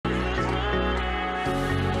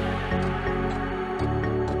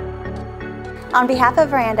On behalf of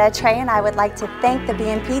Veranda, Trey and I would like to thank the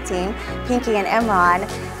B&P team, Pinky and Imran,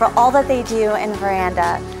 for all that they do in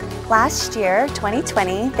Veranda. Last year,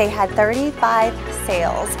 2020, they had 35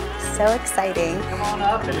 sales. So exciting. Come on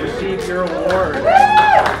up and receive your award.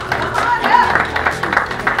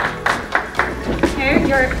 Here,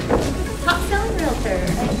 your top selling realtor.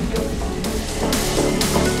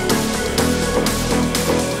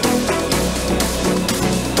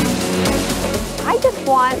 I just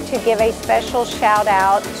want to give a special shout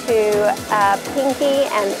out to Pinky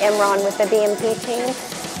and Imran with the B&P team,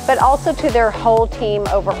 but also to their whole team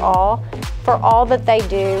overall for all that they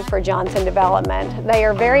do for Johnson Development. They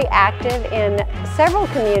are very active in several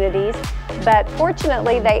communities, but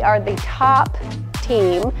fortunately they are the top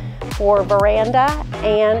team for Veranda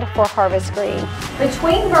and for Harvest Green.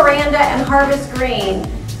 Between Veranda and Harvest Green,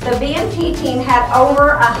 the B&P team had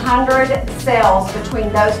over 100 sales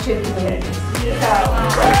between those two communities.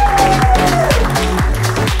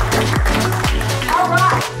 All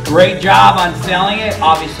right. Great job on selling it.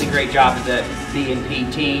 Obviously, great job of the B&P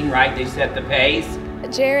team, right? They set the pace.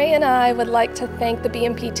 Jerry and I would like to thank the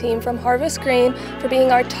B&P team from Harvest Green for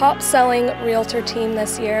being our top selling realtor team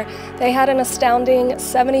this year. They had an astounding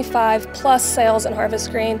 75 plus sales in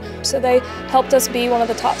Harvest Green, so they helped us be one of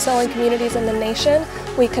the top selling communities in the nation.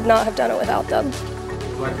 We could not have done it without them.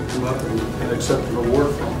 I'd like to come up and accept an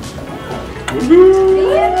award from us. B&P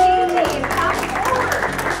team, come forward.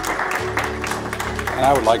 And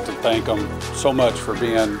I would like to thank them so much for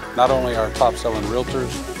being not only our top selling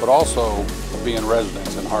realtors, but also being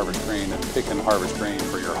residents in Harvest Green and picking Harvest Green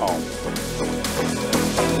for your home.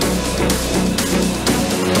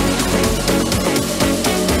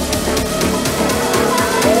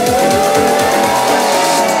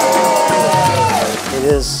 It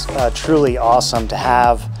is truly awesome to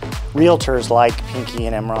have realtors like Pinky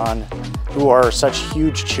and Imran who are such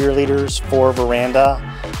huge cheerleaders for Veranda,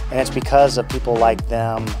 and it's because of people like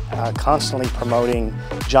them constantly promoting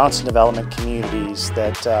Johnson Development communities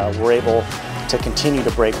that we're able to continue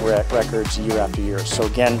to break records year after year. So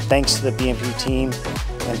again, thanks to the B&P team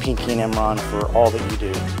and Pinky and Imran for all that you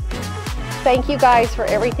do. Thank you guys for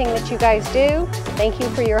everything that you guys do. Thank you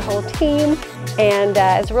for your whole team. And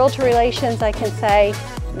as Realtor Relations, I can say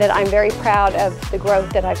that I'm very proud of the growth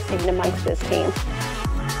that I've seen amongst this team.